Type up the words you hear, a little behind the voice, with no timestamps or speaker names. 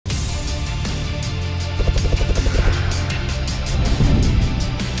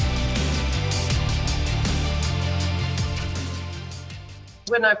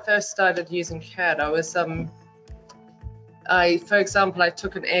When I first started using CAD, I was, for example, I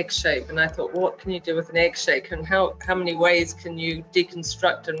took an egg shape and I thought, what can you do with an egg shape, and how many ways can you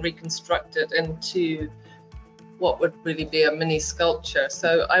deconstruct and reconstruct it into what would really be a mini sculpture?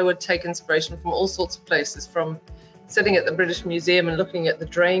 So I would take inspiration from all sorts of places, from sitting at the British Museum and looking at the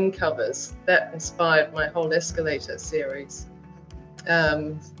drain covers. That inspired my whole escalator series.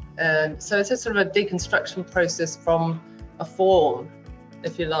 And so it's a sort of a deconstruction process from a form,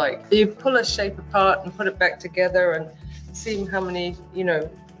 if you like. You pull a shape apart and put it back together and see how many,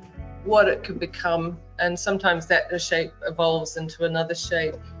 what it could become. And sometimes that shape evolves into another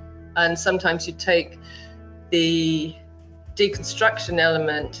shape. And sometimes you take the deconstruction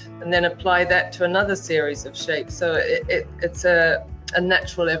element and then apply that to another series of shapes. So it's a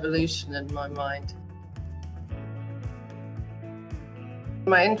natural evolution in my mind.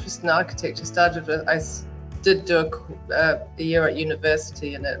 My interest in architecture started with, I did do a year at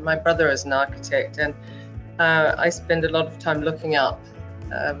university, and my brother is an architect, and I spend a lot of time looking up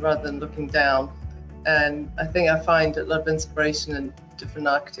rather than looking down. And I think I find a lot of inspiration in different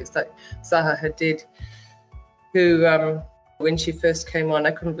architects, like Zaha Hadid, who when she first came on,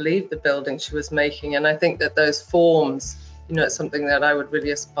 I couldn't believe the building she was making. And I think that those forms, it's something that I would really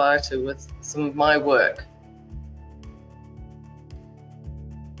aspire to with some of my work.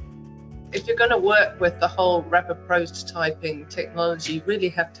 If you're going to work with the whole rapid prototyping technology, you really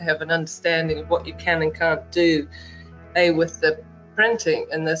have to have an understanding of what you can and can't do, with the printing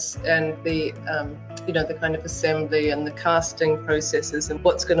and the the kind of assembly and the casting processes, and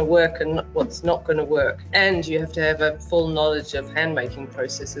what's going to work and what's not going to work. And you have to have a full knowledge of handmaking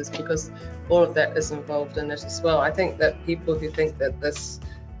processes, because all of that is involved in it as well. I think that people who think that this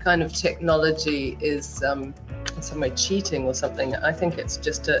kind of technology is in some way cheating or something, I think it's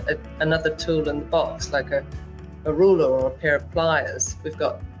just another tool in the box, like a ruler or a pair of pliers. We've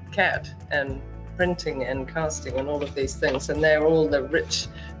got CAD and printing and casting and all of these things, and they're all the rich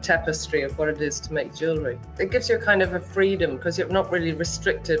tapestry of what it is to make jewellery. It gives you a kind of a freedom, because you're not really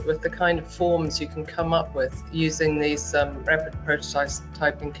restricted with the kind of forms you can come up with using these rapid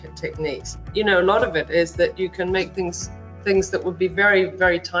prototyping techniques. A lot of it is that you can make things that would be very,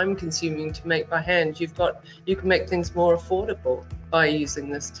 very time consuming to make by hand. You can make things more affordable by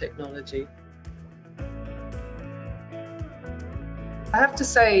using this technology. I have to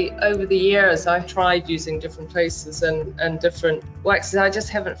say, over the years, I tried using different places and different waxes. I just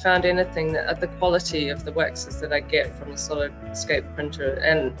haven't found anything that at the quality of the waxes that I get from a Solidscape printer.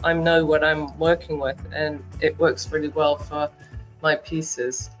 And I know what I'm working with, and it works really well for my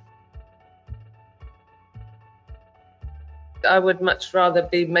pieces. I would much rather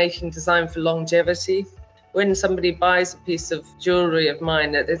be making design for longevity. When somebody buys a piece of jewellery of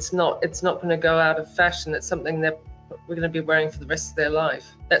mine, it's not going to go out of fashion. It's something that we're going to be wearing for the rest of their life.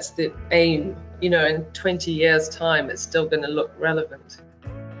 That's the aim. In 20 years' time, it's still going to look relevant.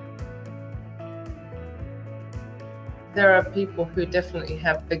 There are people who definitely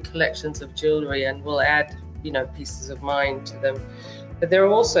have big collections of jewellery and will add, pieces of mine to them. But there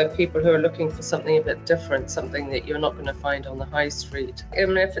are also people who are looking for something a bit different, something that you're not going to find on the high street.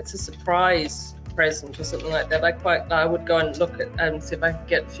 Even if it's a surprise present or something like that, I would go and look at and see if I could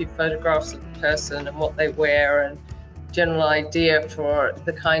get a few photographs of the person and what they wear, and general idea for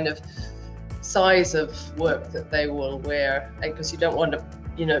the kind of size of work that they will wear, because you don't want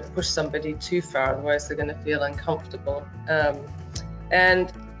to push somebody too far, otherwise they're going to feel uncomfortable.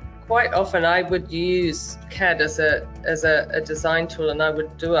 And quite often I would use CAD as a design tool, and I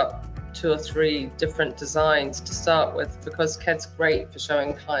would do up 2 or 3 different designs to start with, because CAD's great for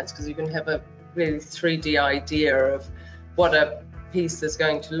showing clients, because you can have a really 3D idea of what a piece is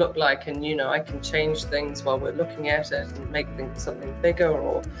going to look like, and I can change things while we're looking at it and make things something bigger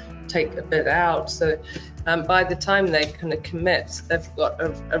or take a bit out. So by the time they kind of commit, they've got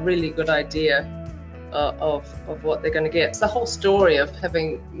a really good idea of what they're going to get. It's the whole story of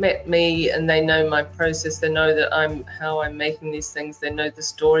having met me, and they know my process, they know that how I'm making these things, they know the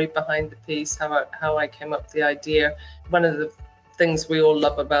story behind the piece, how I came up with the idea. One of the things we all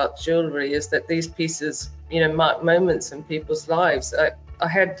love about jewellery is that these pieces, mark moments in people's lives. I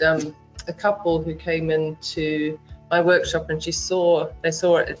had a couple who came into my workshop, and they saw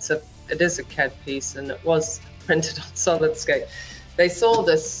it. It is a CAD piece, and it was printed on Solidscape. They saw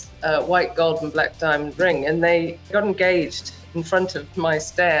this white, gold and black diamond ring, and they got engaged in front of my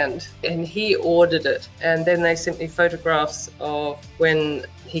stand, and he ordered it, and then they sent me photographs of when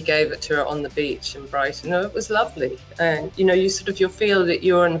he gave it to her on the beach in Brighton. It was lovely, and you feel that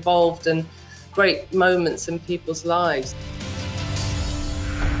you're involved in great moments in people's lives.